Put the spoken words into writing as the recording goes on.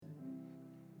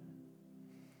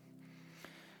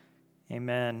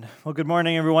Amen. Well, good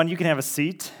morning, everyone. You can have a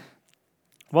seat.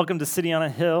 Welcome to City on a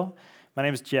Hill. My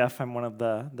name is Jeff. I'm one of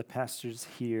the pastors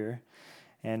here.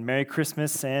 And Merry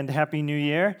Christmas and Happy New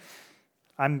Year.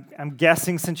 I'm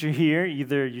guessing since you're here,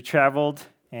 either you traveled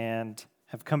and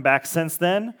have come back since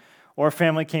then, or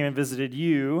family came and visited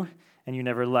you and you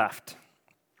never left.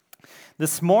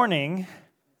 This morning,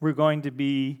 we're going to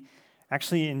be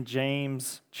actually in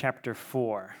James chapter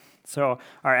 4. So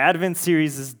our Advent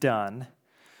series is done.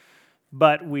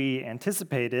 But we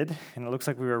anticipated, and it looks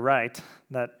like we were right,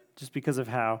 that just because of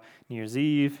how New Year's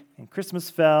Eve and Christmas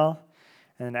fell,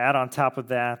 and add on top of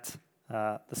that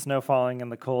the snow falling and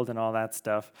the cold and all that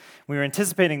stuff, we were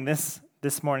anticipating this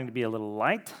morning to be a little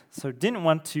light, so didn't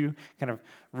want to kind of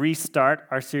restart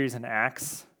our series in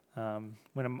Acts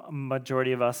when a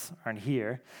majority of us aren't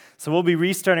here. So we'll be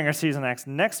restarting our series in Acts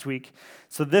next week.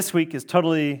 So this week is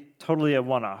totally a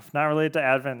one-off, not related to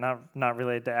Advent, not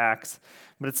related to Acts.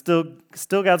 But it's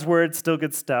still God's Word, still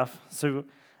good stuff. So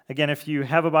again, if you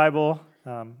have a Bible,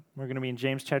 we're going to be in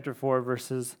James chapter 4,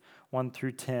 verses 1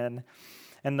 through 10.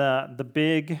 And the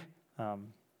big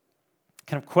kind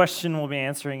of question we'll be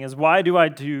answering is, why do I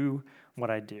do what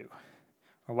I do?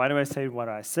 Or why do I say what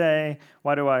I say?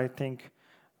 Why do I think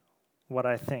what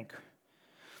I think?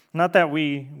 Not that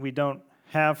we don't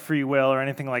have free will or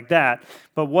anything like that,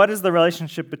 but what is the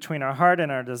relationship between our heart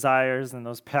and our desires and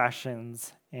those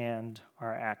passions and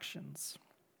our actions?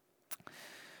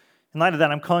 In light of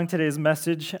that, I'm calling today's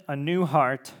message A New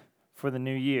Heart for the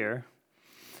New Year.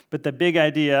 But the big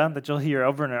idea that you'll hear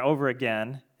over and over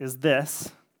again is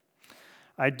this: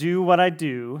 I do what I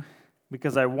do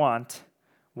because I want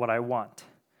what I want.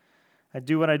 I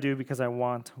do what I do because I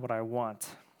want what I want.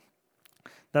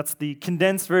 That's the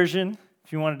condensed version.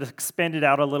 If you wanted to expand it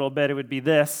out a little bit, it would be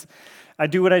this: I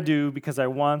do what I do because I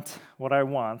want what I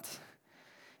want.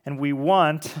 And we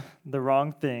want the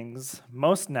wrong things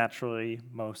most naturally,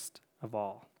 most of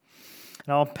all.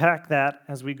 And I'll unpack that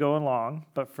as we go along,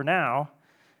 but for now,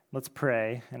 let's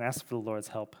pray and ask for the Lord's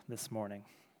help this morning.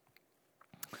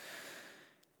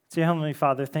 Dear Heavenly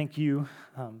Father, thank you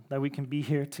that we can be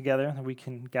here together, that we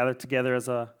can gather together as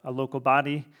a local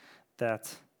body,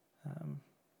 that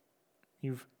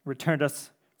you've returned us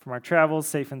from our travels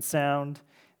safe and sound,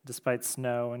 despite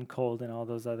snow and cold and all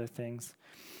those other things.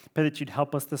 Pray that you'd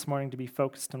help us this morning to be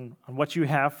focused on what you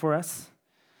have for us.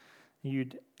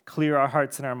 You'd clear our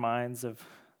hearts and our minds of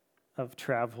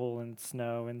travel and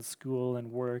snow and school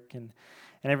and work and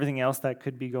everything else that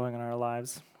could be going on in our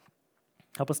lives.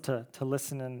 Help us to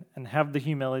listen and have the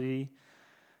humility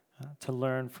to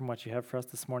learn from what you have for us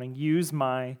this morning. Use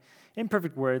my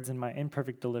imperfect words and my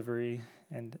imperfect delivery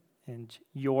and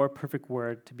your perfect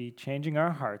word to be changing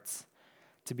our hearts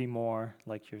to be more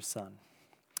like your Son.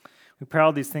 We pray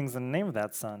all these things in the name of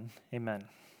that Son. Amen.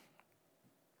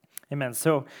 Amen.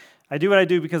 So I do what I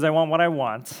do because I want what I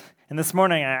want. And this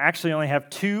morning, I actually only have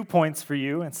 2 points for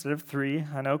you instead of 3.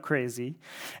 I know, crazy.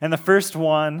 And the first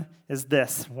one is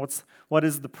this. What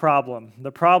is the problem?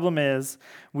 The problem is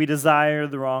we desire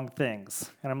the wrong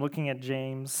things. And I'm looking at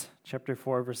James chapter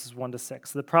 4, verses 1 to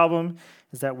 6. The problem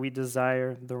is that we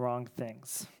desire the wrong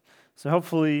things. So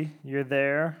hopefully you're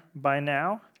there by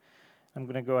now. I'm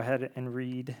going to go ahead and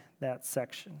read that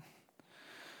section.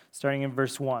 Starting in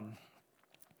verse 1.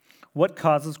 What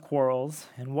causes quarrels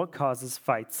and what causes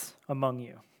fights among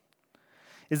you?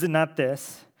 Is it not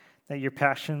this, that your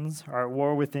passions are at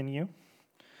war within you?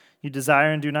 You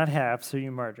desire and do not have, so you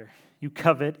murder. You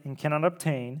covet and cannot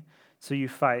obtain, so you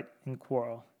fight and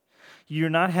quarrel. You do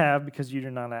not have because you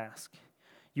do not ask.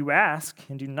 You ask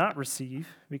and do not receive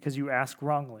because you ask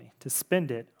wrongly, to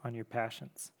spend it on your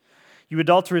passions. You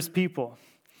adulterous people,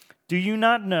 do you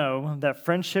not know that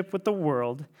friendship with the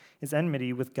world is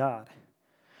enmity with God?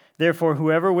 Therefore,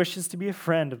 whoever wishes to be a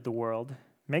friend of the world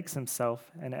makes himself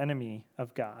an enemy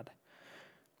of God.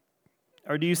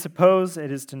 Or do you suppose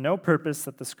it is to no purpose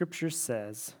that the Scripture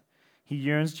says, He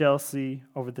yearns jealously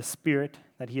over the Spirit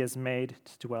that He has made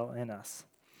to dwell in us?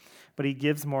 But He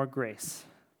gives more grace.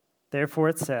 Therefore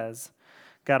it says,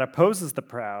 God opposes the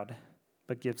proud,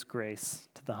 but gives grace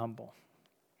to the humble.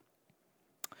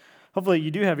 Hopefully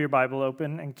you do have your Bible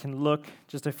open and can look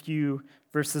just a few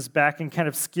verses back and kind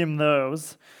of skim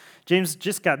those. James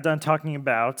just got done talking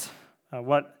about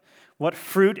what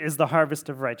fruit is the harvest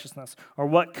of righteousness, or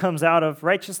what comes out of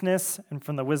righteousness and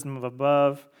from the wisdom of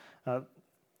above.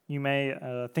 You may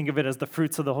think of it as the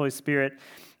fruits of the Holy Spirit.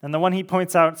 And the one he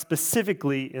points out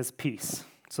specifically is peace.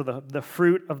 So the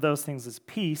fruit of those things is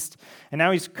peace. And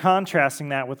now he's contrasting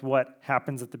that with what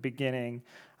happens at the beginning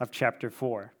of chapter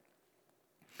 4.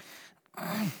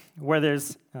 where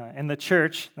there's, in the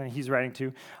church that he's writing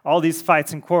to, all these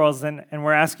fights and quarrels, and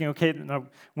we're asking, okay, no,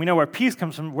 we know where peace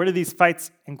comes from. Where do these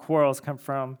fights and quarrels come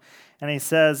from? And he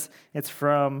says it's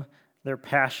from their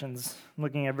passions. I'm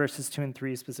looking at verses 2 and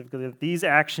 3 specifically. These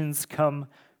actions come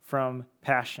from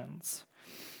passions.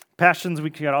 Passions we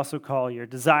could also call your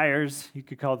desires. You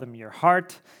could call them your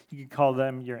heart. You could call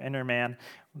them your inner man.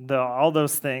 All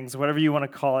those things, whatever you want to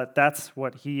call it, that's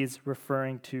what he's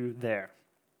referring to there.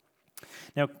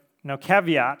 Now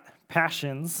caveat,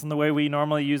 passions, and the way we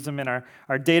normally use them in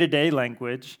our day-to-day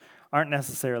language, aren't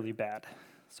necessarily bad.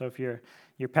 So if you're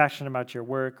passionate about your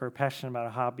work or passionate about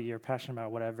a hobby or passionate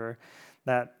about whatever,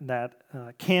 that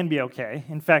can be okay.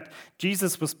 In fact,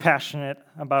 Jesus was passionate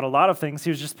about a lot of things. He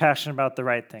was just passionate about the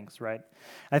right things, right?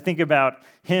 I think about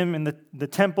him in the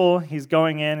temple. He's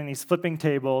going in and he's flipping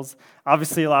tables.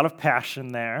 Obviously, a lot of passion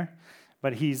there,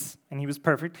 but he was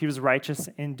perfect. He was righteous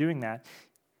in doing that.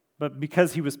 But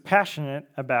because he was passionate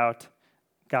about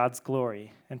God's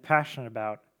glory and passionate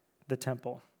about the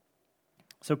temple.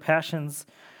 So passions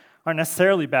aren't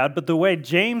necessarily bad, but the way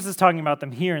James is talking about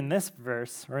them here in this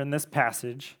verse, or in this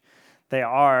passage, they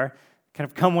are kind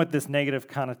of come with this negative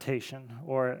connotation,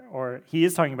 or he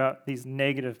is talking about these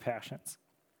negative passions.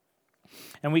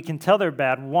 And we can tell they're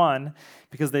bad, one,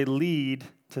 because they lead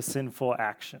to sinful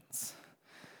actions.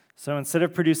 So instead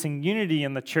of producing unity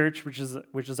in the church, which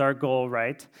is our goal,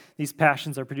 right, these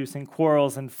passions are producing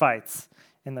quarrels and fights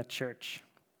in the church.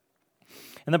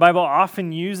 And the Bible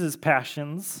often uses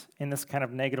passions in this kind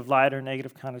of negative light or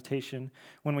negative connotation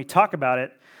when we talk about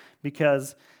it,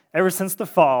 because ever since the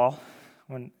fall,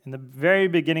 when in the very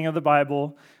beginning of the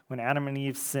Bible, when Adam and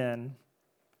Eve sin,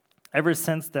 ever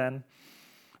since then,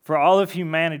 for all of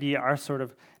humanity, our sort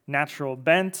of natural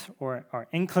bent or our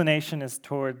inclination is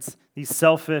towards these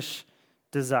selfish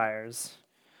desires.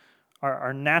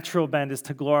 Our natural bent is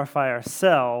to glorify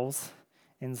ourselves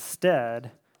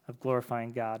instead of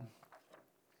glorifying God.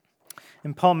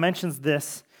 And Paul mentions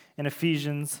this in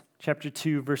Ephesians chapter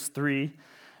 2, verse 3.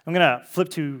 I'm going to flip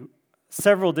to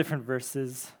several different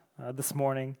verses this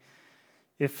morning.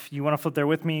 If you want to flip there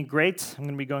with me, great. I'm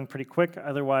going to be going pretty quick.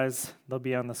 Otherwise, they'll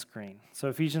be on the screen. So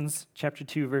Ephesians chapter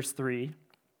 2, verse 3.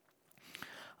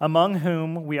 Among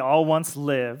whom we all once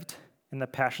lived in the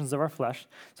passions of our flesh.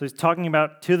 So he's talking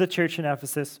about to the church in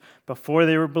Ephesus before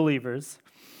they were believers.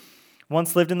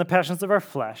 Once lived in the passions of our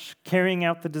flesh, carrying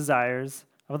out the desires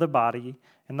of the body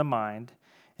and the mind,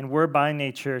 and were by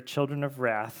nature children of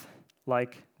wrath,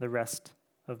 like the rest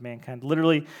of mankind.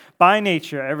 Literally, by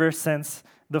nature, ever since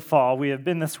the fall, we have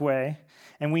been this way,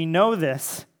 and we know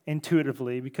this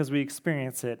intuitively because we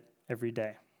experience it every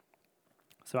day.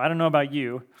 So I don't know about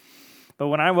you, but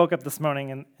when I woke up this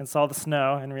morning and saw the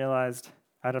snow and realized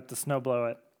I'd have to snow blow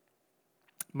it,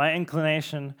 my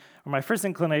first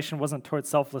inclination wasn't towards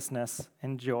selflessness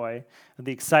and joy,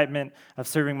 the excitement of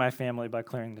serving my family by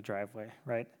clearing the driveway,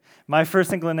 right? My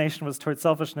first inclination was towards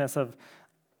selfishness of,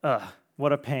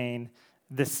 what a pain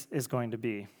this is going to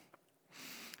be.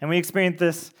 And we experience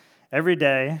this every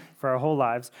day for our whole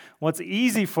lives. What's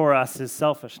easy for us is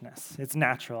selfishness. It's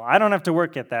natural. I don't have to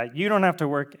work at that. You don't have to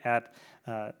work at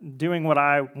doing what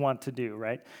I want to do,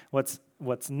 right? What's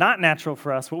not natural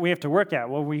for us, what we have to work at,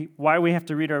 why we have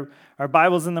to read our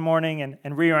Bibles in the morning and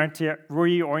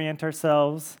reorient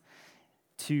ourselves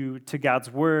to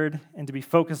God's Word and to be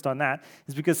focused on that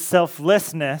is because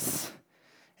selflessness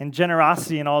and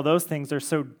generosity and all those things are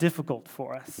so difficult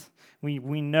for us.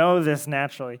 We know this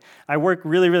naturally. I work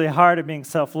really, really hard at being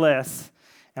selfless,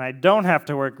 and I don't have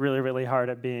to work really, really hard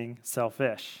at being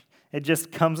selfish. It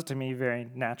just comes to me very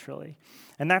naturally.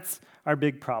 And that's our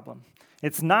big problem.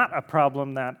 It's not a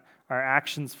problem that our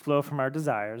actions flow from our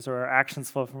desires or our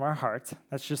actions flow from our hearts.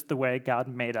 That's just the way God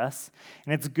made us.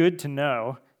 And it's good to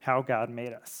know how God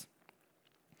made us.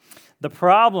 The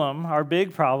problem, our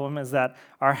big problem, is that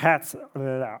our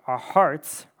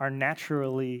hearts are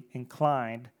naturally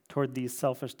inclined toward these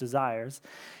selfish desires.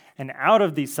 And out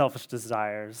of these selfish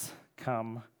desires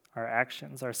come our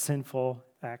actions, our sinful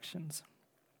actions.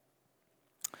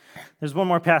 There's one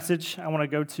more passage I want to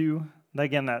go to,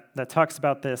 again, that talks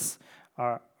about this.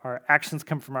 Our actions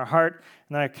come from our heart,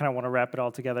 and then I kind of want to wrap it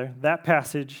all together. That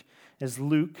passage is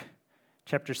Luke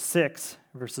chapter 6,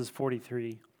 verses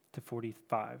 43 to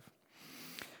 45.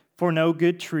 For no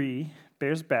good tree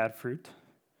bears bad fruit,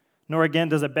 nor again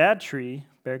does a bad tree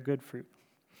bear good fruit.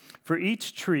 For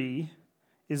each tree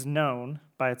is known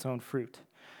by its own fruit.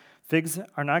 Figs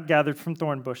are not gathered from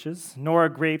thorn bushes, nor are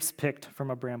grapes picked from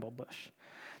a bramble bush.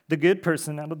 The good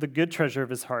person out of the good treasure of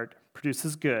his heart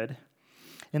produces good,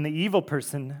 and the evil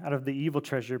person out of the evil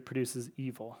treasure produces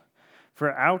evil.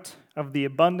 For out of the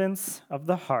abundance of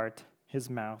the heart, his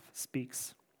mouth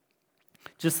speaks.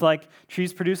 Just like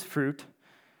trees produce fruit,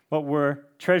 what we're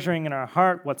treasuring in our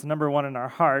heart, what's number one in our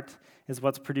heart, is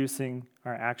what's producing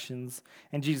our actions.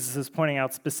 And Jesus is pointing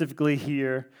out specifically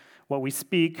here, what we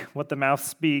speak, what the mouth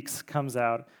speaks, comes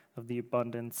out of the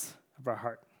abundance of our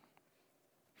heart.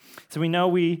 So we know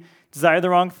we desire the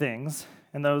wrong things,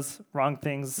 and those wrong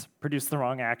things produce the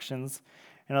wrong actions.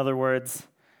 In other words,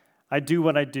 I do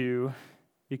what I do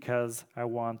because I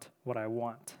want what I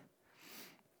want.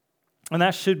 And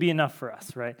that should be enough for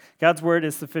us, right? God's word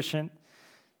is sufficient.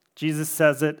 Jesus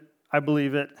says it. I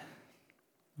believe it.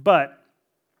 But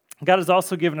God has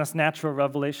also given us natural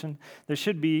revelation. There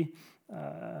should be,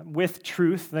 with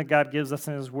truth that God gives us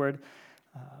in his word,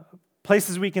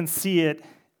 places we can see it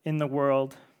in the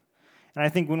world. And I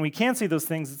think when we can see those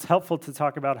things, it's helpful to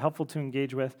talk about, helpful to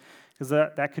engage with, because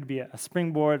that could be a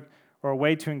springboard or a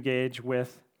way to engage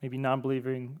with maybe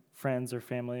non-believing friends or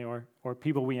family or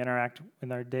people we interact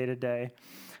in our day-to-day.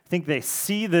 I think they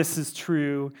see this as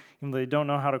true, and they don't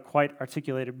know how to quite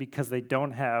articulate it because they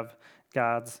don't have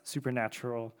God's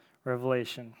supernatural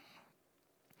revelation.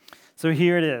 So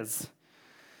here it is.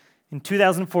 In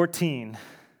 2014,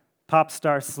 pop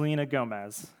star Selena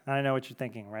Gomez. I know what you're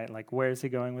thinking, right? Like, where is he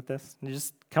going with this? You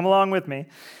just come along with me.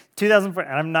 2004,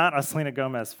 and I'm not a Selena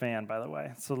Gomez fan, by the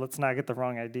way, so let's not get the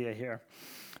wrong idea here.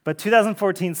 But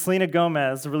 2014, Selena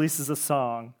Gomez releases a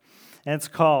song, and it's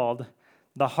called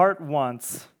 "The Heart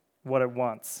Wants What It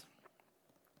Wants."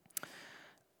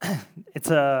 It's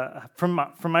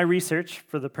from my research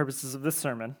for the purposes of this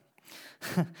sermon.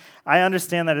 I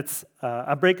understand that it's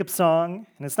a breakup song,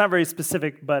 and it's not very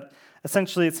specific, but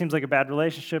essentially it seems like a bad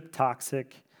relationship,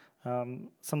 toxic,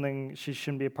 something she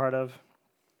shouldn't be a part of.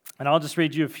 And I'll just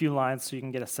read you a few lines so you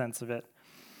can get a sense of it.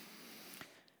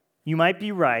 "You might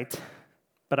be right,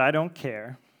 but I don't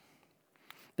care.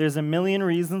 There's a million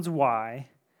reasons why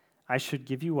I should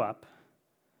give you up,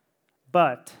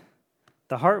 but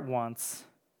the heart wants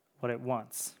what it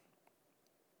wants."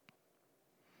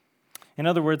 In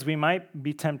other words, we might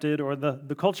be tempted, or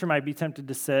the culture might be tempted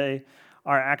to say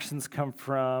our actions come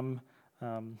from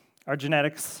our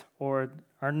genetics or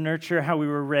our nurture, how we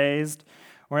were raised,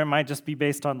 or it might just be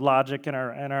based on logic and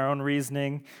our own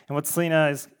reasoning. And what Selena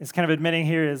is kind of admitting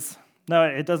here is, no,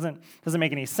 it doesn't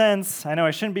make any sense. I know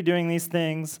I shouldn't be doing these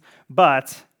things,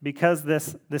 but because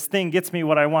this thing gets me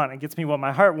what I want, it gets me what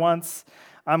my heart wants,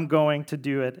 I'm going to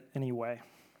do it anyway.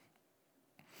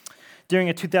 During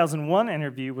a 2001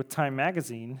 interview with Time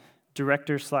magazine,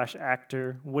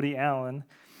 director/actor Woody Allen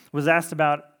was asked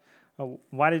about,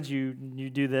 why did you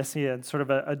do this? He had sort of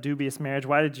a dubious marriage.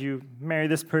 Why did you marry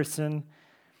this person?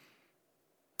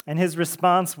 And his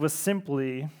response was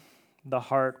simply, the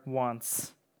heart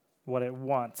wants what it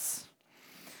wants.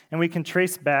 And we can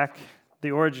trace back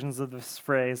the origins of this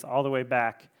phrase all the way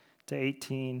back to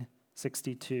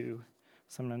 1862,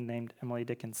 someone named Emily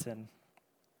Dickinson.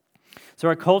 So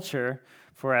our culture,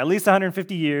 for at least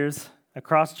 150 years,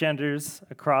 across genders,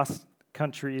 across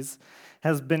countries,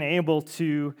 has been able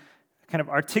to kind of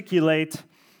articulate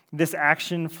this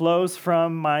action flows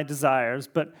from my desires,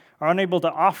 but are unable to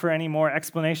offer any more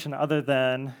explanation other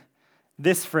than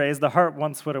this phrase, the heart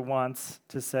wants what it wants,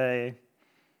 to say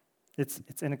it's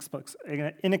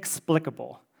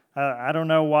inexplicable. I don't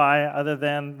know why, other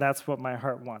than that's what my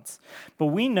heart wants. But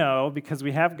we know, because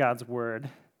we have God's word,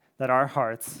 that our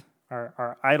hearts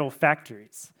are idol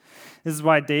factories. This is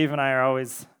why Dave and I are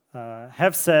always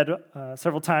have said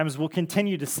several times, we'll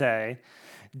continue to say,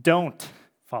 don't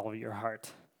follow your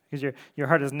heart. Because your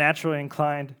heart is naturally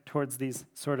inclined towards these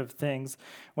sort of things,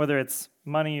 whether it's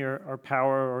money or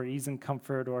power or ease and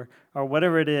comfort or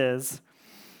whatever it is.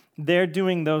 They're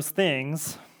doing those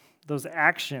things, those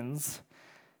actions,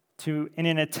 in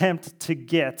an attempt to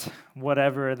get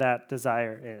whatever that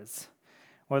desire is.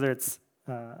 Whether it's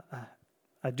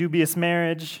a dubious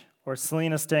marriage or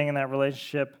Selena staying in that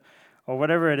relationship or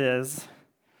whatever it is,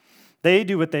 they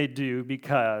do what they do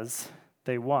because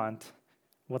they want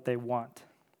what they want.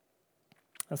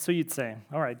 So you'd say,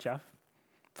 all right, Jeff,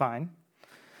 fine.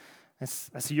 I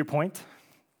see your point.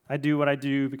 I do what I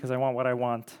do because I want what I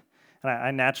want. And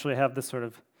I naturally have this sort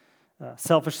of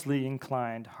selfishly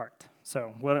inclined heart.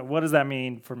 So what does that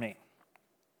mean for me?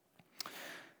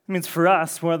 It means for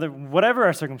us, whatever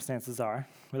our circumstances are,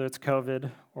 whether it's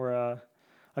COVID or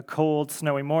a cold,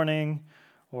 snowy morning,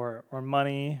 or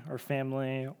money, or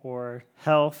family, or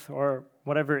health, or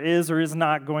whatever is or is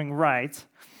not going right,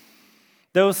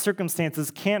 those circumstances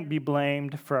can't be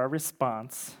blamed for our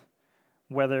response,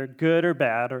 whether good or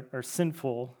bad, or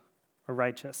sinful or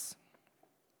righteous.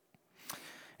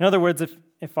 In other words,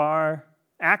 if our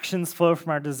actions flow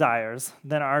from our desires,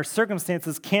 then our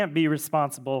circumstances can't be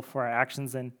responsible for our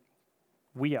actions, and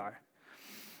we are.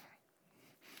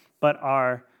 But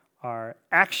our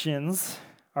actions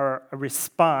are a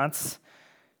response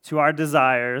to our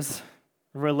desires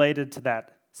related to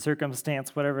that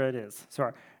circumstance, whatever it is. So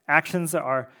our actions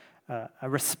are a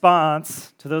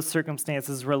response to those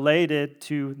circumstances related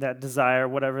to that desire,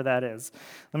 whatever that is.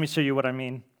 Let me show you what I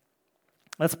mean.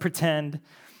 Let's pretend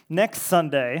next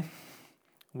Sunday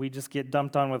we just get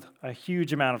dumped on with a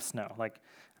huge amount of snow, like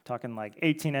I'm talking like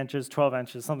 18 inches, 12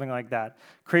 inches, something like that,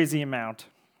 crazy amount.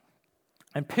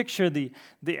 And picture the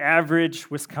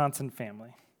average Wisconsin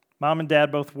family. Mom and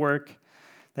dad both work.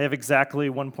 They have exactly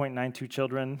 1.92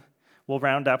 children. We'll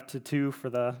round up to 2 for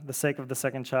the sake of the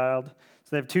second child. So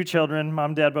they have 2 children.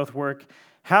 Mom and dad both work.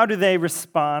 How do they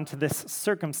respond to this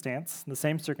circumstance, the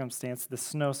same circumstance, the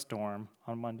snowstorm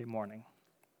on Monday morning?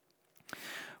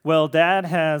 Well, dad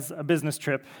has a business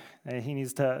trip he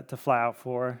needs to fly out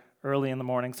for early in the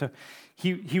morning. So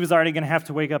he was already going to have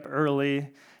to wake up early,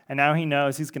 and now he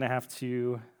knows he's going to have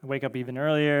to wake up even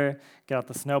earlier, get out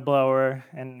the snowblower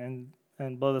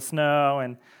and blow the snow,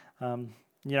 and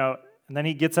and then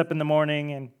he gets up in the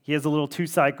morning and he has a little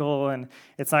 2-cycle and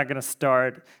it's not going to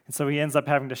start, and so he ends up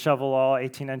having to shovel all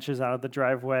 18 inches out of the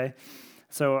driveway.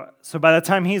 So by the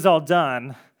time he's all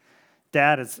done,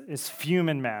 Dad is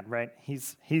fuming mad, right?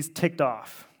 He's ticked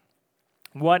off.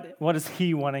 What is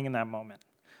he wanting in that moment?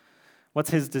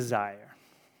 What's his desire?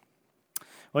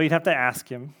 Well, you'd have to ask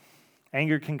him.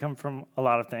 Anger can come from a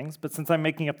lot of things, but since I'm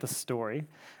making up the story,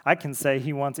 I can say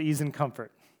he wants ease and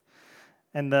comfort.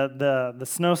 And the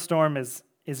snowstorm is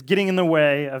getting in the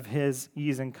way of his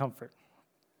ease and comfort.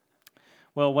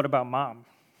 Well, what about Mom?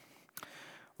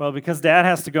 Well, because Dad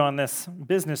has to go on this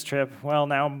business trip, well,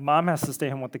 now Mom has to stay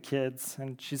home with the kids,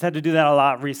 and she's had to do that a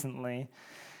lot recently.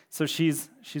 So she's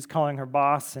calling her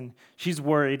boss, and she's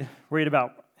worried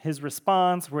about his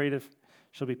response, worried if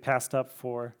she'll be passed up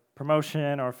for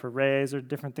promotion or for raise or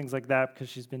different things like that because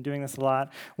she's been doing this a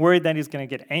lot. Worried that he's going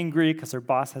to get angry because her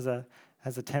boss has a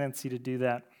tendency to do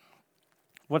that.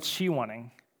 What's she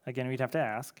wanting? Again, we'd have to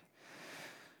ask.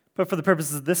 But for the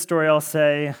purposes of this story, I'll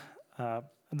say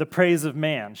the praise of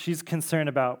man. She's concerned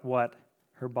about what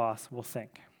her boss will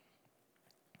think.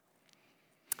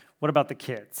 What about the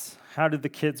kids? How did the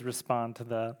kids respond to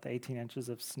the 18 inches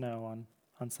of snow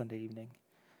on Sunday evening?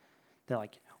 They're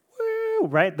like, woo,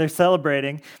 right? They're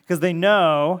celebrating because they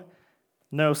know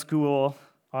no school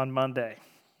on Monday.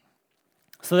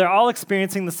 So they're all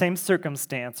experiencing the same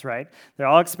circumstance, right? They're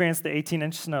all experiencing the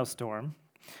 18-inch snowstorm,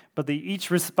 but they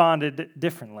each responded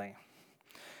differently.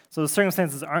 So the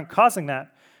circumstances aren't causing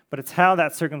that, but it's how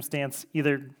that circumstance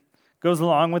either goes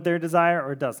along with their desire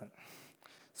or doesn't.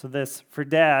 So this, for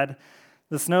Dad,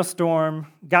 the snowstorm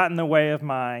got in the way of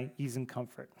my ease and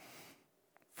comfort.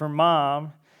 For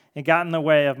Mom, it got in the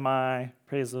way of my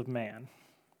praise of man.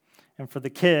 And for the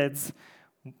kids,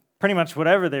 pretty much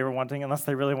whatever they were wanting, unless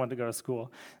they really wanted to go to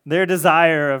school, their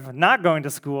desire of not going to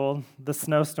school, the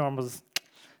snowstorm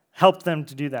helped them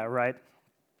to do that, right?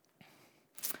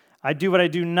 I do what I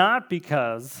do not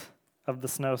because of the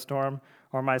snowstorm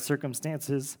or my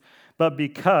circumstances, but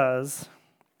because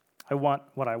I want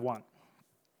what I want.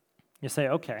 You say,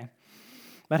 okay,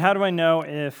 but how do I know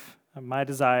if my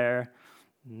desire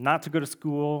not to go to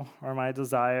school or my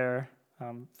desire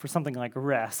for something like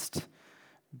rest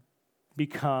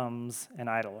becomes an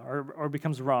idol or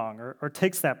becomes wrong or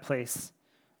takes that place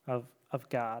of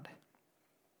God?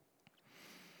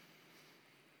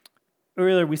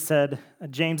 Earlier we said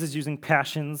James is using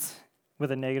passions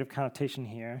with a negative connotation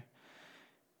here.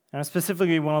 And I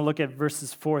specifically want to look at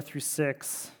verses 4 through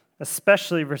 6,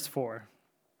 especially verse 4,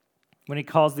 when he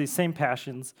calls these same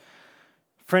passions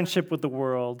friendship with the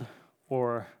world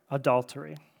or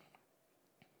adultery.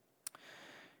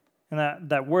 And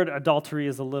that word adultery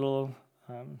is a little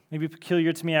maybe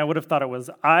peculiar to me. I would have thought it was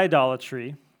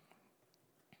idolatry.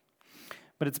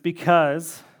 But it's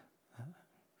because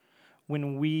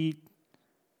when we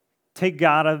take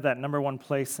God out of that number one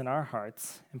place in our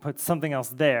hearts and put something else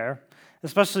there,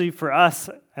 especially for us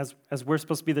as we're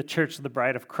supposed to be the church, the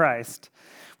bride of Christ,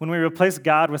 when we replace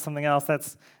God with something else,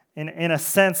 that's in a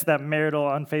sense that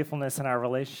marital unfaithfulness in our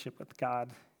relationship with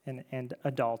God and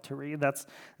adultery. That's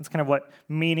kind of what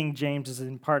meaning James is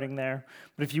imparting there.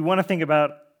 But if you want to think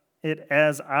about it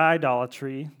as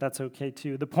idolatry, that's okay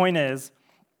too. The point is,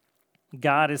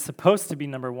 God is supposed to be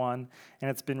number one,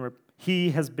 and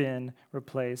he has been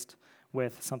replaced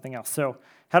with something else. So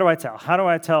how do I tell? How do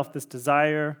I tell if this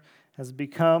desire has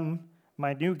become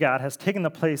my new God, has taken the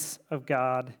place of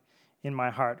God in my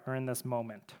heart or in this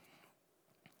moment?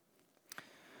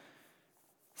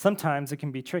 sometimes it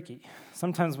can be tricky.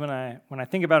 Sometimes when I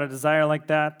think about a desire like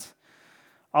that,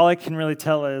 all I can really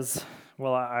tell is,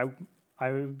 well, I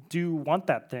do want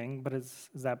that thing, but is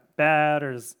that bad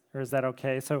or is that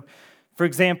okay? So, for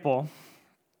example,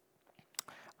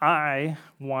 I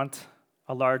want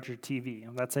a larger TV.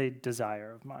 That's a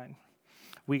desire of mine.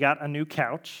 We got a new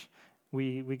couch.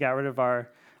 We got rid of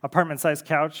our apartment-sized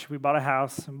couch. We bought a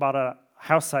house and bought a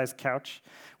house-sized couch.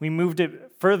 We moved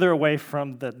it further away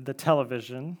from the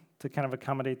television to kind of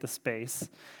accommodate the space.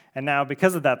 And now,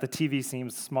 because of that, the TV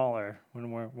seems smaller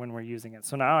when we're using it.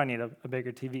 So now I need a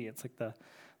bigger TV. It's like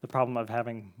the problem of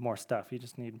having more stuff. You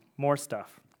just need more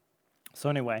stuff. So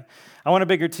anyway, I want a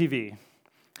bigger TV.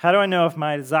 How do I know if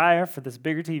my desire for this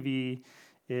bigger TV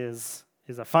is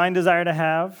a fine desire to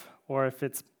have, or if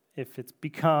it's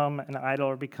become an idol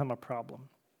or become a problem?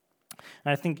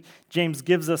 And I think James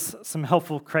gives us some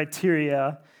helpful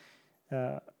criteria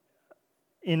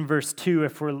in verse 2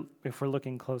 if we're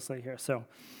looking closely here. So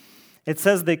it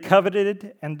says they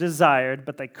coveted and desired,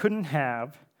 but they couldn't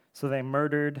have, so they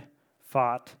murdered,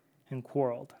 fought, and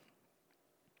quarreled.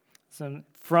 So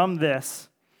from this,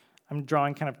 I'm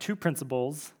drawing kind of two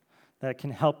principles that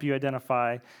can help you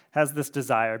identify, has this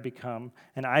desire become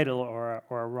an idol or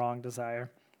a wrong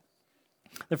desire?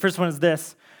 The first one is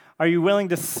this: are you willing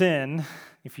to sin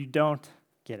if you don't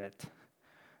get it?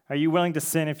 Are you willing to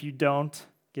sin if you don't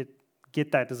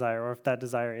get that desire, or if that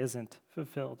desire isn't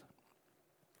fulfilled?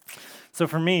 So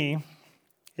for me,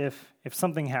 if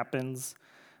something happens,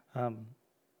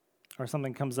 or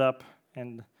something comes up,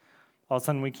 and all of a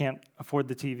sudden we can't afford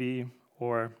the TV,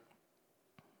 or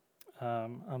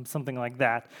something like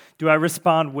that, do I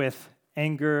respond with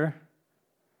anger,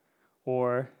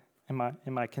 or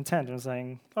am I content and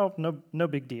saying, "Oh, no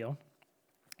big deal"?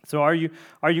 So are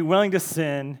you willing to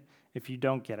sin if you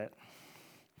don't get it?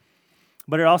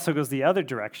 But it also goes the other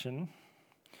direction.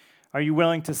 Are you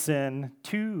willing to sin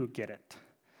to get it?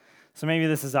 So maybe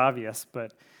this is obvious,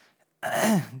 but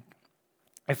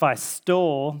if I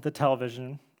stole the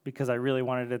television because I really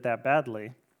wanted it that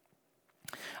badly,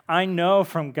 I know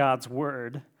from God's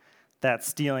word that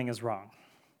stealing is wrong.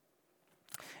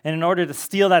 And in order to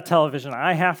steal that television,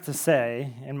 I have to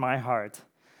say in my heart,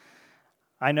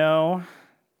 I know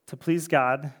to please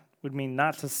God would mean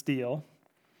not to steal,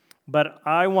 but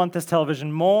I want this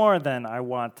television more than I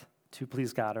want to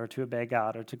please God or to obey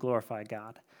God or to glorify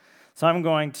God. So I'm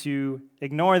going to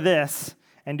ignore this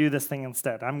and do this thing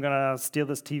instead. I'm going to steal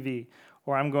this TV,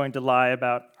 or I'm going to lie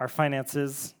about our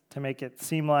finances to make it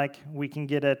seem like we can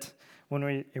get it when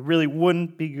it really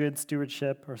wouldn't be good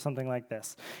stewardship, or something like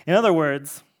this. In other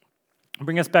words,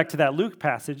 bring us back to that Luke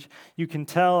passage, you can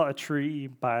tell a tree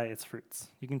by its fruits.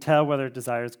 You can tell whether it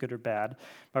desires good or bad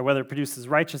by whether it produces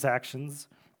righteous actions,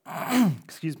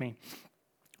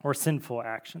 or sinful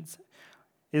actions.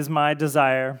 Is my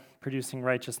desire producing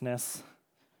righteousness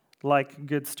like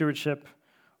good stewardship,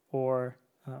 or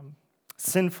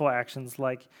sinful actions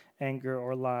like anger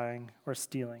or lying or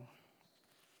stealing?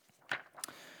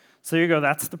 So here you go,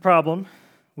 that's the problem.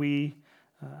 We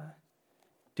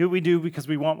do what we do because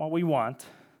we want what we want,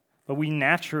 but we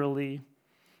naturally,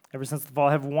 ever since the fall,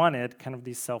 have wanted kind of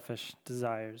these selfish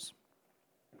desires.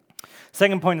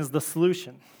 Second point is the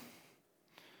solution.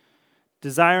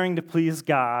 Desiring to please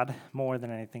God more than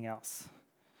anything else.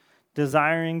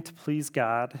 Desiring to please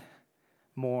God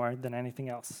more than anything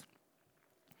else.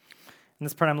 In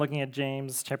this part, I'm looking at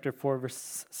James chapter 4,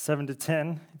 verse 7 to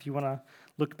 10. If you want to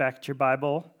look back at your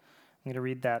Bible, I'm going to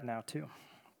read that now too.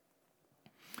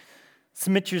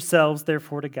 Submit yourselves,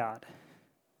 therefore, to God.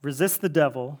 Resist the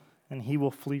devil, and he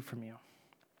will flee from you.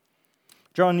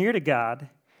 Draw near to God,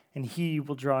 and he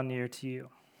will draw near to you.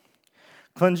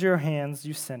 Cleanse your hands,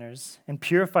 you sinners, and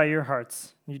purify your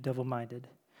hearts, you double-minded.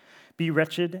 Be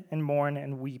wretched and mourn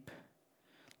and weep.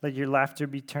 Let your laughter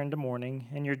be turned to mourning,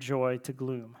 and your joy to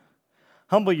gloom.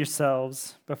 Humble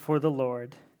yourselves before the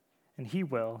Lord, and he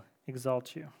will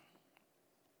exalt you.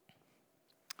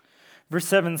 Verse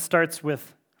 7 starts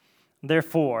with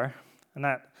therefore, and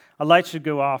that a light should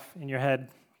go off in your head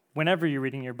whenever you're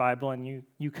reading your Bible and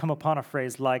you come upon a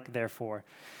phrase like therefore,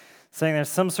 saying there's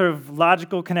some sort of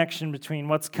logical connection between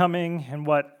what's coming and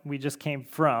what we just came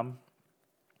from.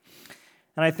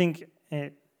 And I think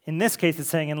in this case it's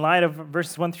saying in light of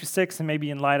verses 1 through 6, and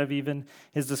maybe in light of even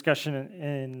his discussion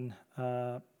in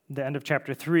the end of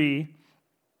chapter 3,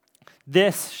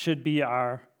 this should be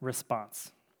our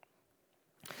response.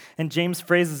 And James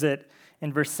phrases it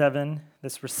in verse 7,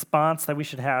 this response that we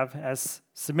should have as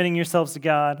submitting yourselves to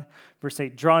God. Verse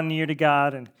 8, draw near to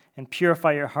God and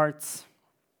purify your hearts.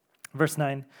 Verse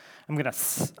 9, I'm going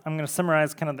to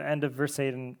summarize kind of the end of verse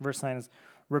 8 and verse 9 is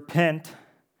repent.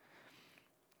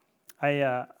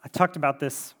 I talked about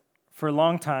this for a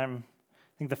long time.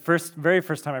 I think the very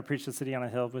first time I preached at City on a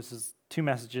Hill, which is 2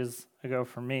 messages ago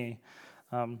for me.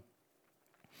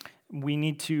 We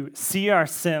need to see our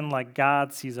sin like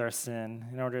God sees our sin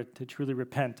in order to truly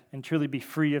repent and truly be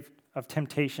free of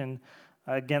temptation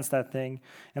against that thing.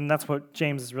 And that's what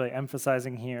James is really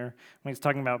emphasizing here when he's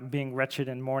talking about being wretched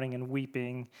and mourning and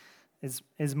weeping,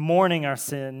 is mourning our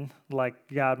sin like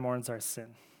God mourns our sin.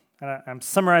 And I'm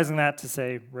summarizing that to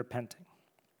say repenting.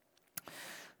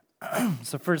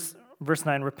 So first, verse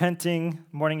 9, repenting,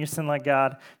 mourning your sin like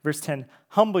God. Verse 10,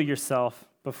 humble yourself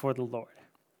before the Lord.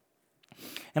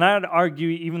 And I would argue,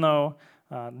 even though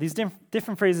these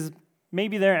different phrases,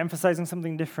 maybe they're emphasizing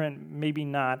something different, maybe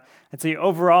not, I'd say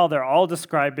overall they're all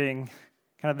describing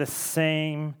kind of the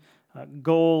same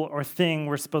goal or thing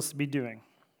we're supposed to be doing.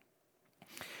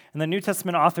 And the New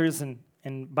Testament authors and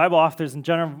Bible authors in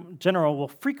general will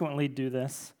frequently do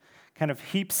this, kind of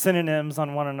heap synonyms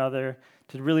on one another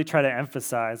to really try to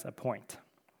emphasize a point.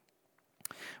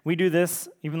 We do this,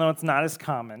 even though it's not as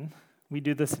common, we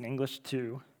do this in English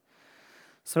too.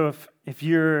 So if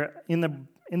you're in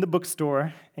the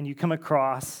bookstore and you come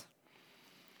across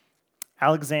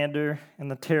Alexander and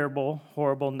the terrible,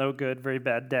 horrible, no good, very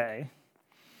bad day,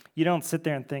 you don't sit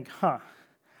there and think, I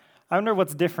wonder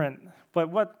what's different. But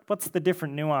what's the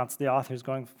different nuance the author's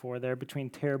going for there between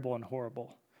terrible and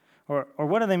horrible? Or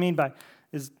what do they mean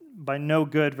by no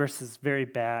good versus very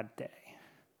bad day?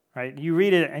 Right? You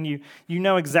read it and you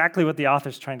know exactly what the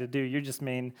author's trying to do. You just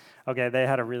mean, okay, they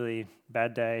had a really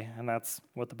bad day, and that's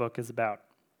what the book is about.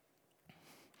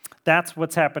 That's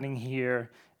what's happening here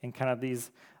in kind of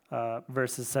these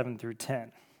verses 7 through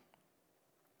 10.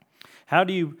 How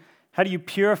do you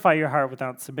purify your heart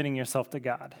without submitting yourself to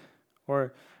God?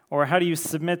 Or how do you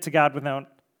submit to God without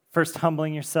first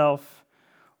humbling yourself?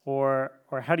 Or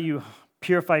how do you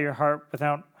purify your heart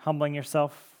without humbling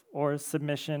yourself or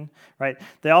submission, right?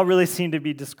 They all really seem to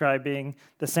be describing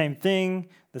the same thing,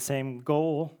 the same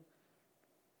goal.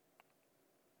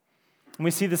 And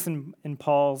we see this in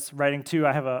Paul's writing too.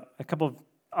 I have a couple of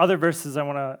other verses I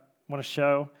want to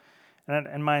show,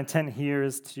 and my intent here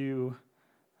is to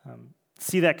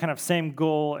see that kind of same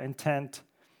goal, intent,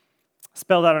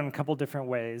 spelled out in a couple different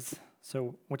ways.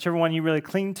 So whichever one you really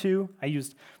cling to, I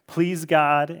used please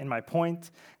God in my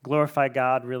point. Glorify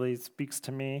God really speaks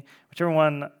to me. Whichever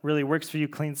one really works for you,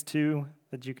 clings to,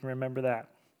 that you can remember that.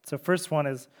 So first one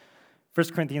is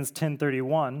 1 Corinthians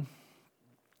 10:31.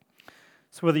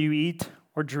 So whether you eat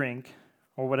or drink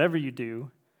or whatever you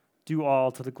do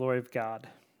all to the glory of God.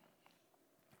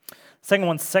 Second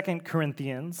one, 2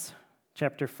 Corinthians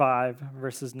chapter 5,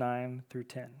 verses 9 through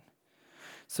 10.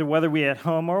 So whether we at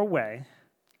home or away,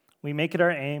 we make it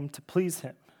our aim to please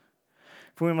him.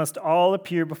 For we must all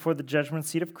appear before the judgment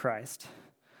seat of Christ,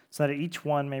 so that each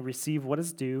one may receive what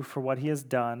is due for what he has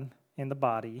done in the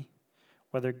body,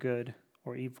 whether good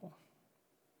or evil.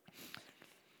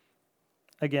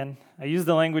 Again, I use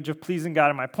the language of pleasing God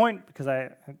in my point because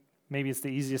maybe it's the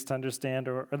easiest to understand,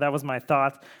 or that was my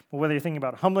thought. But whether you're thinking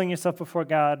about humbling yourself before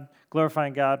God,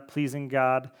 glorifying God, pleasing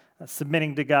God,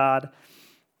 submitting to God,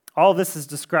 all this is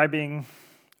describing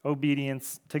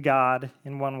obedience to God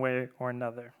in one way or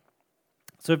another.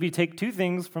 So if you take 2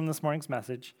 things from this morning's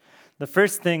message, the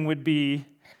first thing would be,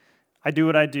 I do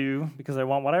what I do because I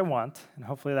want what I want, and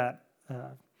hopefully that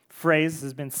phrase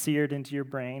has been seared into your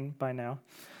brain by now.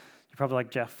 You're probably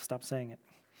like, Jeff, stop saying it.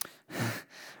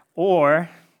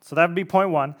 So that would be point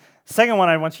 1. Second one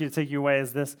I want you to take away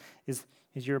is this, is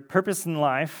your purpose in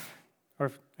life,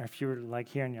 or if you're like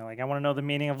here and you're like, I want to know the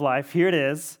meaning of life, here it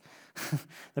is.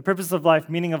 The purpose of life,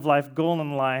 meaning of life, goal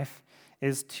in life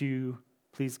is to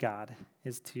please God,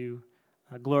 is to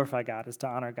glorify God, is to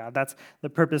honor God. That's the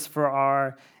purpose for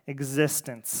our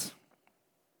existence.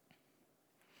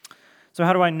 So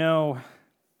how do I know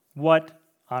what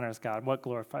honors God, what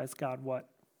glorifies God, what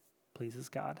pleases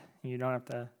God? You don't have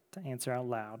to answer out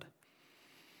loud.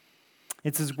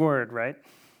 It's his word, right?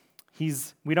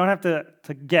 We don't have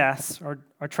to guess or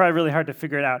try really hard to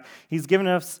figure it out. He's given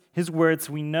us his word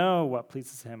so we know what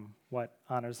pleases him, what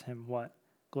honors him, what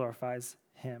glorifies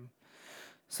him.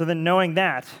 So then knowing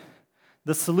that,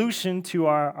 the solution to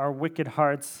our wicked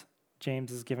hearts,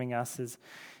 James is giving us, is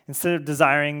instead of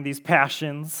desiring these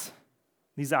passions,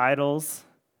 these idols,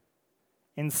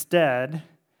 instead,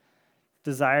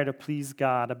 desire to please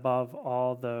God above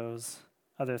all those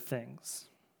other things.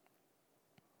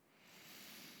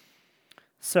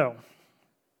 So,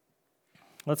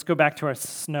 let's go back to our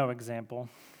snow example,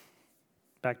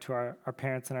 back to our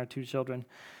parents and our 2 children.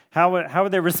 How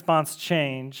would their response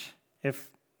change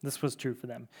if this was true for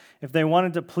them? If they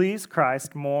wanted to please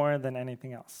Christ more than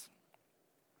anything else?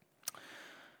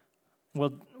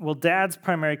 Well, Dad's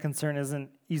primary concern isn't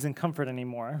ease and comfort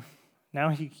anymore. Now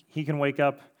he can wake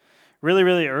up really,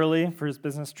 really early for his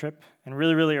business trip and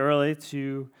really, really early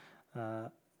to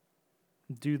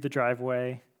do the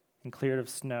driveway and clear it of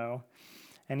snow.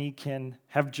 And he can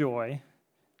have joy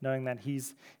knowing that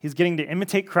he's getting to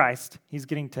imitate Christ. He's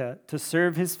getting to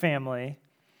serve his family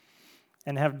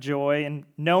and have joy in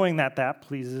knowing that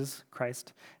pleases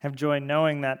Christ. Have joy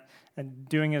knowing that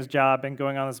doing his job and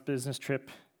going on this business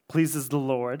trip pleases the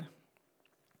Lord.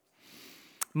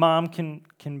 Mom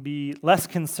can be less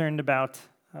concerned about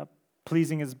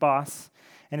pleasing his boss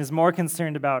and is more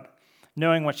concerned about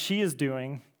knowing what she is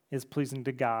doing is pleasing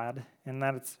to God, and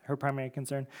that is her primary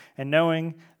concern. And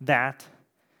knowing that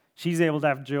she's able to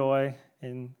have joy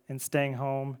in staying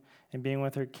home and being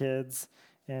with her kids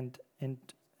and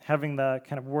having the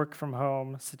kind of work from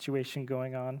home situation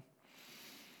going on.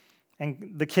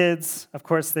 And the kids, of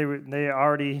course, they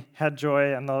already had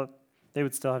joy, and they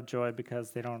would still have joy because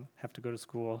they don't have to go to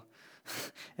school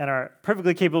and are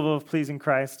perfectly capable of pleasing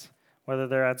Christ, whether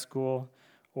they're at school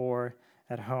or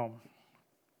at home.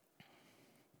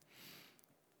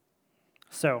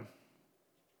 So,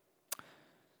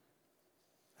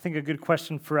 I think a good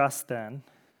question for us then,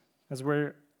 as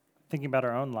we're thinking about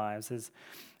our own lives,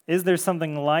 is there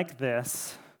something like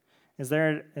this? Is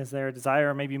there a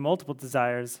desire, or maybe multiple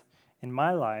desires in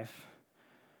my life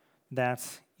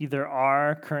that either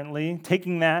are currently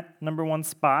taking that number one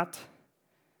spot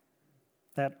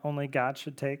that only God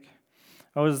should take?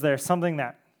 Or is there something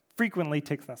that frequently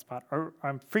takes that spot, or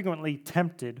I'm frequently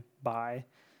tempted by?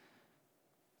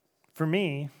 For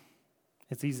me,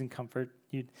 it's ease and comfort.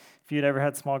 If you'd ever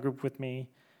had small group with me,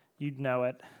 you'd know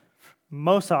it.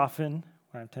 Most often,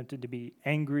 when I'm tempted to be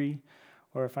angry,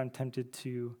 or if I'm tempted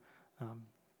to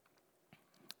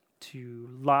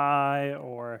lie,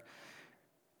 or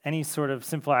any sort of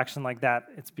sinful action like that,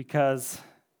 it's because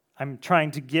I'm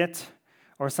trying to get,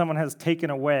 or someone has taken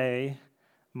away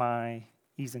my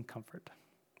ease and comfort.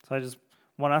 So I just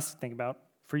want us to think about,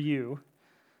 for you,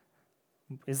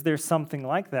 is there something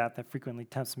like that frequently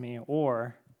tempts me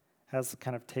or has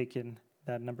kind of taken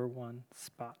that number one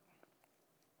spot?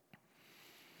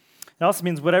 It also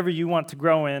means whatever you want to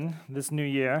grow in this new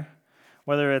year,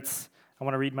 whether it's I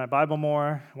want to read my Bible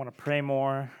more, I want to pray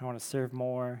more, I want to serve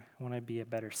more, I want to be a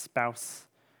better spouse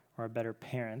or a better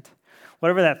parent.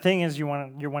 Whatever that thing is you're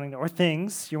wanting to, or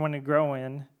things you're wanting to grow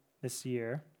in this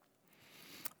year.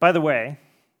 By the way,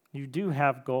 you do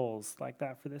have goals like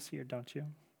that for this year, don't you?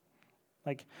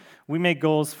 Like, we make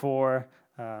goals for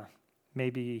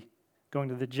maybe going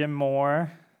to the gym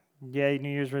more, yay, New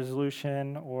Year's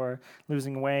resolution, or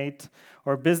losing weight,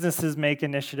 or businesses make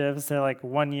initiatives, they're like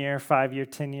 1 year, 5 year,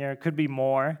 10 year, it could be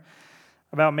more,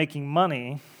 about making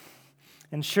money.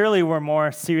 And surely we're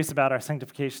more serious about our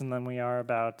sanctification than we are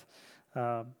about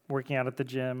working out at the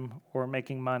gym or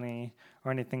making money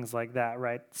or anything like that,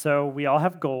 right? So we all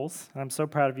have goals, and I'm so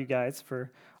proud of you guys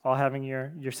for all having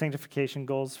your sanctification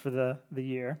goals for the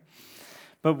year.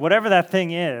 But whatever that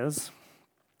thing is,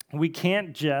 we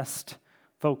can't just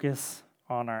focus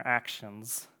on our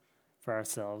actions for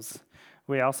ourselves.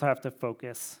 We also have to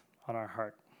focus on our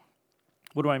heart.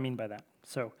 What do I mean by that?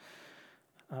 So,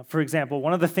 for example,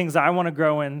 one of the things I want to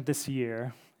grow in this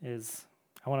year is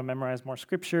I want to memorize more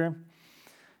scripture.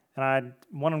 And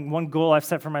one goal I've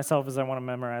set for myself is I want to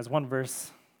memorize one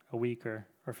verse a week or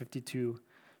 52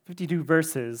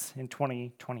 verses in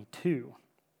 2022.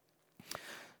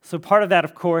 So part of that,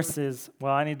 of course, is,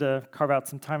 well, I need to carve out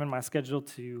some time in my schedule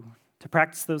to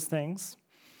practice those things.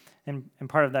 And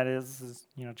part of that is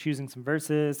choosing some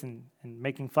verses and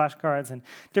making flashcards and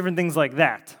different things like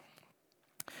that.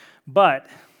 But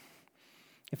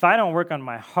if I don't work on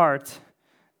my heart,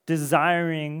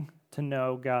 desiring to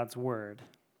know God's word,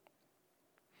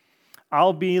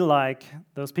 I'll be like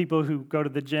those people who go to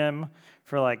the gym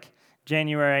for like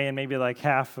January and maybe like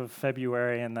half of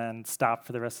February and then stop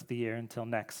for the rest of the year until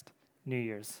next New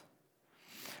Year's.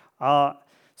 So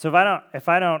if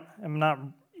I'm not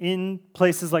in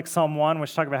places like Psalm 1,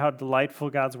 which talk about how delightful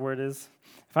God's word is,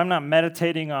 if I'm not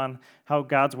meditating on how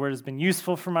God's word has been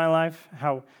useful for my life,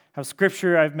 how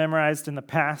scripture I've memorized in the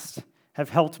past have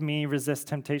helped me resist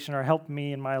temptation or helped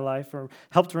me in my life or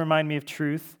helped remind me of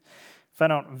truth, if I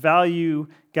don't value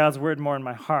God's word more in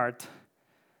my heart,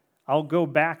 I'll go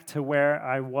back to where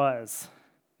I was,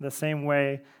 the same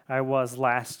way I was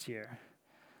last year.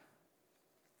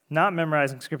 Not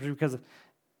memorizing scripture because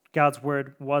God's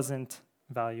word wasn't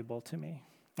valuable to me.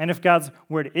 And if God's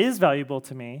word is valuable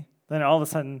to me, then all of a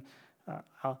sudden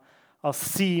I'll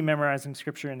see memorizing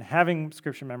scripture and having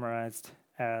scripture memorized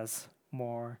as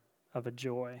more of a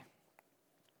joy.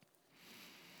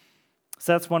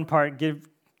 So that's one part.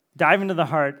 Dive into the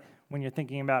heart when you're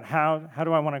thinking about how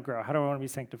do I want to grow? How do I want to be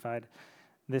sanctified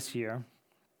this year?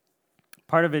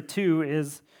 Part of it, too,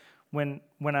 is when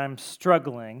I'm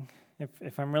struggling,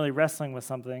 if I'm really wrestling with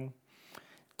something,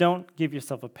 don't give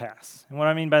yourself a pass. And what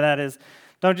I mean by that is,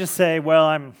 don't just say, well,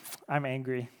 I'm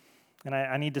angry, and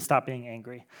I need to stop being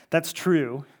angry. That's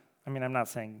true. I mean, I'm not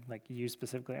saying like you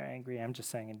specifically are angry. I'm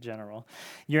just saying in general.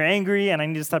 You're angry, and I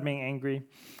need to stop being angry.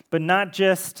 But not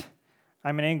just,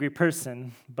 I'm an angry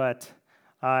person, but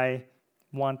I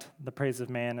want the praise of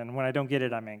man, and when I don't get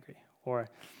it, I'm angry. Or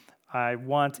I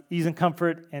want ease and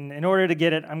comfort, and in order to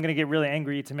get it, I'm going to get really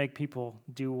angry to make people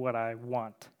do what I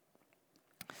want.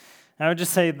 And I would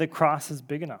just say the cross is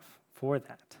big enough for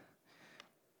that.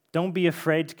 Don't be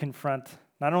afraid to confront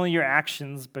not only your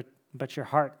actions, but your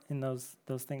heart in those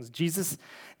things. Jesus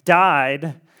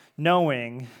died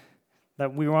knowing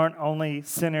that we weren't only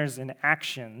sinners in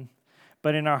action,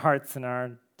 but in our hearts and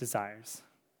our desires.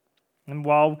 And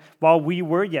while we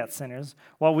were yet sinners,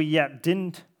 while we yet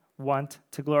didn't want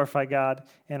to glorify God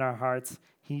in our hearts,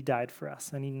 he died for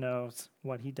us, and he knows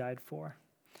what he died for.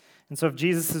 And so if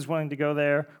Jesus is willing to go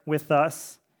there with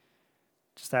us,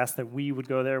 just ask that we would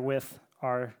go there with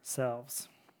ourselves.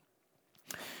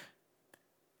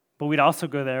 But we'd also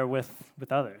go there with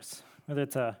others, whether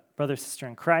it's a brother, sister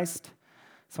in Christ,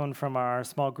 someone from our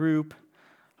small group,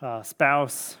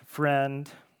 spouse, friend.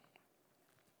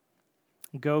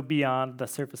 Go beyond the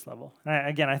surface level. And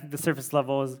again, I think the surface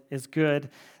level is good.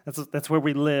 That's where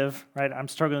we live, right? I'm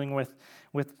struggling with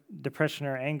depression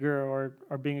or anger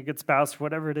or being a good spouse,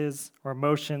 whatever it is, or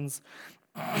emotions.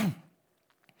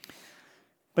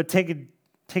 But take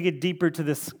it deeper to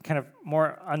this kind of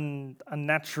more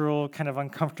unnatural, kind of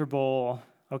uncomfortable,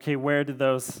 okay, where do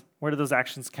those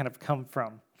actions kind of come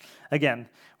from? Again,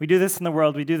 we do this in the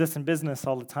world, we do this in business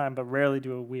all the time, but rarely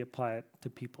do we apply it to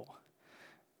people.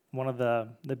 One of the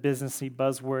businessy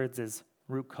buzzwords is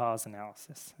root cause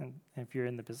analysis. And if you're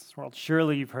in the business world,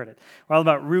 surely you've heard it. We're all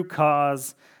about root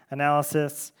cause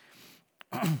analysis.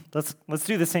 Let's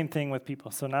do the same thing with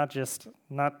people. So not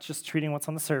just treating what's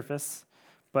on the surface,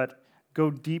 but go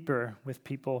deeper with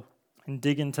people and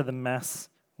dig into the mess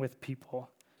with people.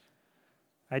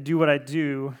 I do what I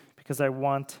do because I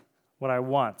want what I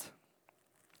want.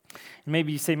 And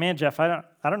maybe you say, man, Jeff, I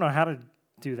don't know how to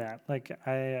do that. Like,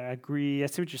 I agree. I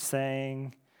see what you're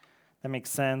saying. That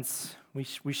makes sense.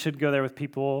 We should go there with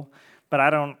people, but I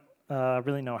don't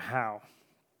really know how.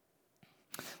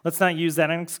 Let's not use that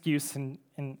as an excuse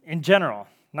in general,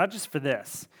 not just for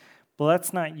this, but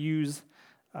let's not use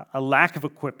a lack of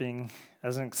equipping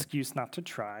as an excuse not to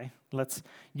try. Let's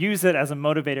use it as a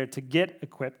motivator to get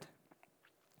equipped.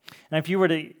 And if you were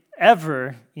to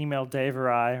ever email Dave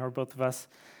or I, or both of us,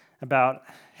 about,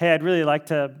 hey, I'd really like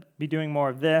to be doing more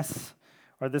of this,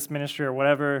 or this ministry, or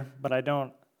whatever, but I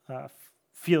don't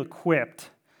feel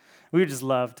equipped, we would just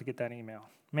love to get that email.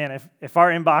 Man, if our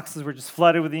inboxes were just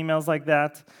flooded with emails like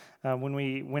that when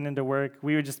we went into work,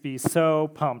 we would just be so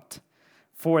pumped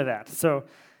for that. So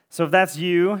if that's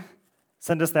you,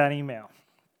 send us that email.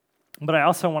 But I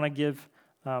also want to give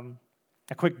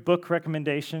a quick book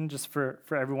recommendation just for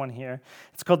everyone here.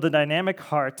 It's called The Dynamic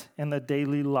Heart in the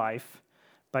Daily Life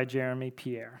by Jeremy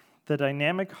Pierre. The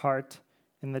Dynamic Heart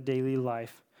in the Daily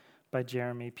Life by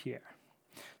Jeremy Pierre.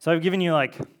 So I've given you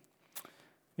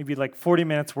maybe 40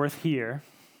 minutes worth here,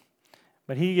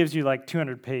 but he gives you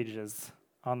 200 pages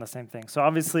on the same thing. So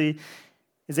obviously,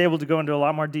 is able to go into a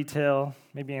lot more detail,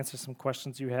 maybe answer some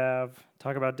questions you have,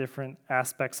 talk about different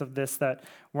aspects of this that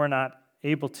we're not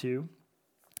able to.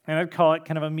 And I'd call it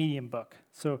kind of a medium book.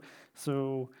 So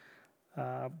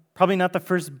probably not the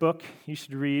first book you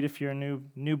should read if you're a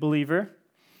new believer,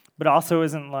 but also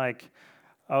isn't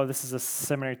this is a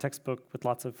seminary textbook with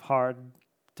lots of hard,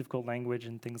 difficult language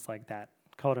and things like that.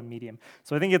 Call it a medium.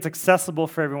 So I think it's accessible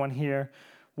for everyone here.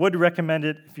 Would recommend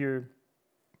it if you're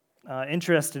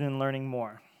interested in learning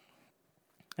more.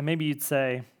 And maybe you'd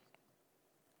say,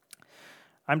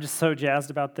 I'm just so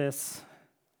jazzed about this.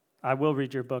 I will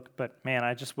read your book, but man,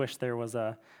 I just wish there was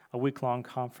a week-long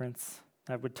conference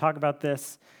that would talk about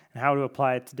this and how to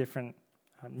apply it to different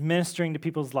ministering to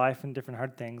people's life and different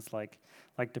hard things like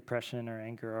depression or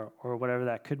anger or whatever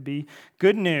that could be.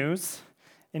 Good news,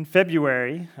 in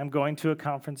February, I'm going to a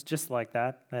conference just like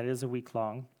that. That is a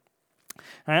week-long.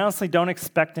 And I honestly don't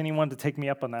expect anyone to take me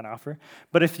up on that offer.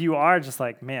 But if you are just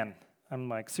man,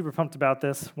 I'm super pumped about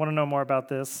this, want to know more about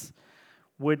this,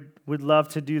 would love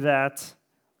to do that,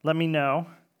 let me know,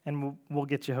 and we'll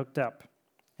get you hooked up.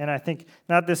 And I think,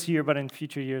 not this year, but in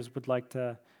future years, would like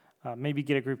to maybe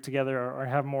get a group together or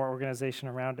have more organization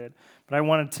around it. But I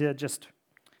wanted to just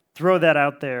throw that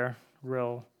out there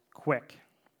real quick.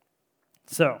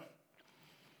 So,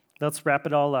 let's wrap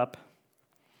it all up.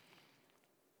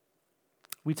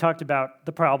 We talked about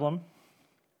the problem.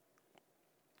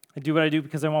 I do what I do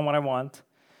because I want what I want.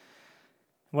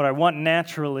 What I want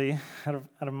naturally out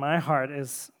of my heart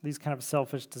is these kind of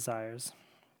selfish desires.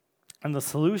 And the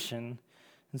solution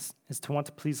is to want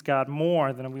to please God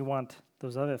more than we want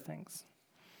those other things.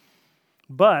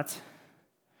 But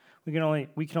we can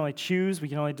only choose, we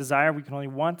can only desire, we can only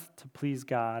want to please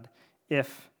God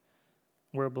if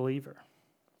we're a believer.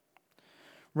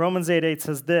 Romans 8:8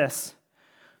 says this,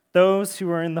 "Those who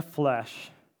are in the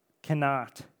flesh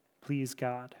cannot please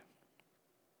God."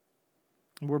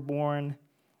 We're born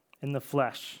in the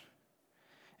flesh.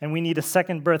 And we need a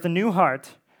second birth, a new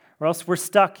heart, or else we're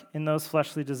stuck in those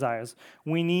fleshly desires.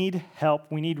 We need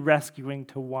help. We need rescuing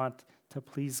to want to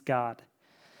please God.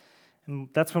 And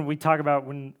that's what we talk about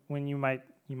when you might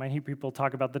hear people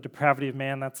talk about the depravity of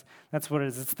man. That's what it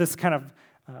is. It's this kind of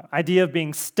idea of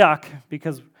being stuck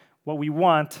because what we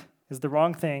want is the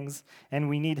wrong things, and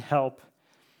we need help.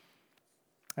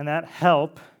 And that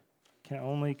help can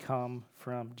only come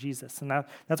from Jesus. And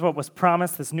that's what was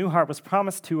promised. This new heart was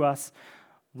promised to us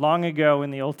long ago in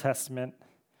the Old Testament.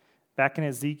 Back in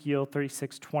Ezekiel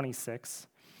 36:26,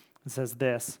 it says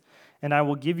this, "And I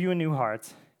will give you a new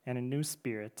heart and a new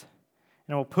spirit,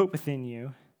 and I will put within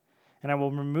you, and I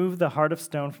will remove the heart of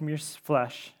stone from your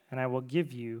flesh, and I will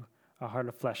give you a heart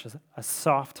of flesh," a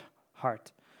soft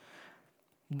heart.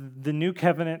 The new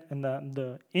covenant and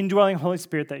the indwelling Holy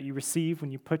Spirit that you receive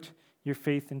when you put your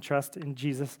faith and trust in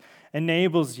Jesus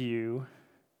enables you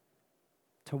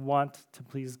to want to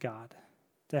please God,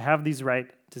 to have these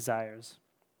right desires.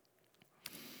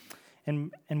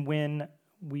 And when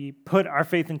we put our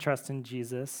faith and trust in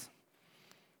Jesus,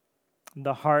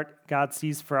 the heart God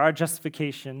sees for our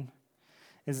justification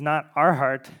is not our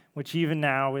heart, which even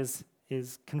now is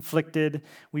conflicted.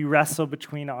 We wrestle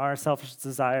between our selfish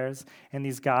desires and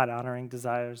these God-honoring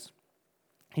desires.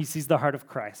 He sees the heart of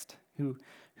Christ, who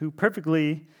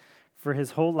perfectly, for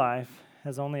his whole life,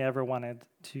 has only ever wanted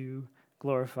to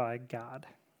glorify God.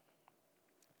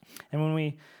 And when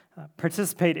we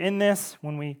participate in this,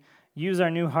 when we use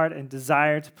our new heart and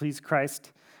desire to please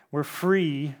Christ, we're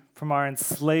free from our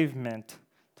enslavement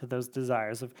to those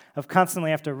desires, of constantly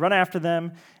have to run after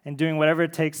them and doing whatever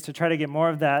it takes to try to get more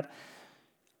of that,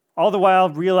 all the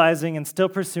while realizing and still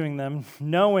pursuing them,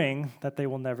 knowing that they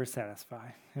will never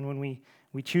satisfy. And when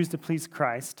we choose to please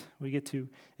Christ, we get to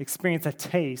experience a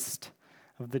taste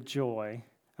of the joy,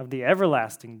 of the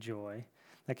everlasting joy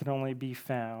that can only be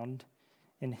found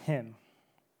in Him.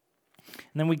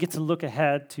 And then we get to look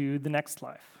ahead to the next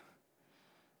life,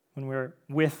 when we're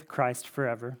with Christ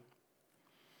forever.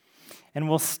 And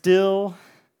we'll still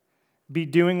be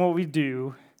doing what we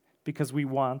do because we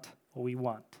want what we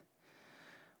want.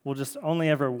 We'll just only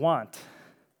ever want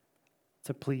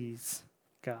to please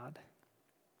God.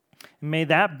 And may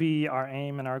that be our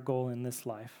aim and our goal in this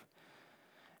life.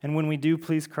 And when we do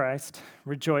please Christ,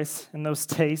 rejoice in those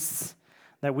tastes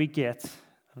that we get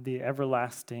of the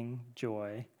everlasting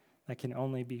joy that can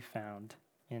only be found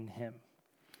in Him.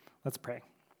 Let's pray.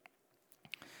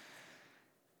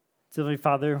 Heavenly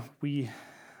Father, we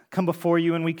come before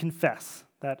you and we confess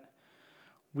that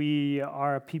we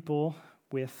are a people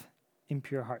with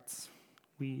impure hearts.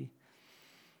 We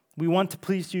want to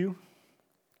please you,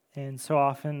 and so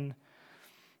often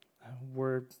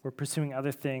we're pursuing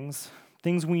other things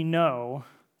we know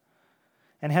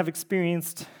and have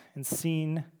experienced and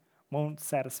seen won't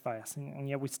satisfy us, and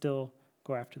yet we still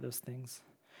go after those things.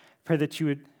 Pray that you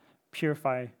would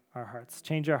purify our hearts,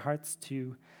 change our hearts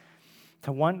to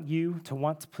want you, to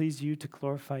want to please you, to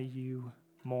glorify you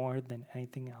more than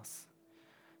anything else.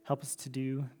 Help us to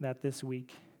do that this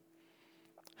week.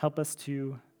 Help us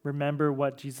to remember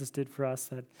what Jesus did for us,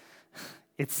 that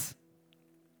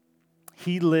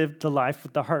He lived the life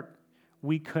with the heart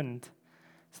we couldn't,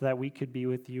 so that we could be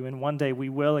with you. And one day we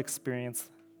will experience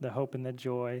the hope and the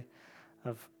joy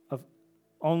of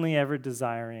only ever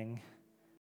desiring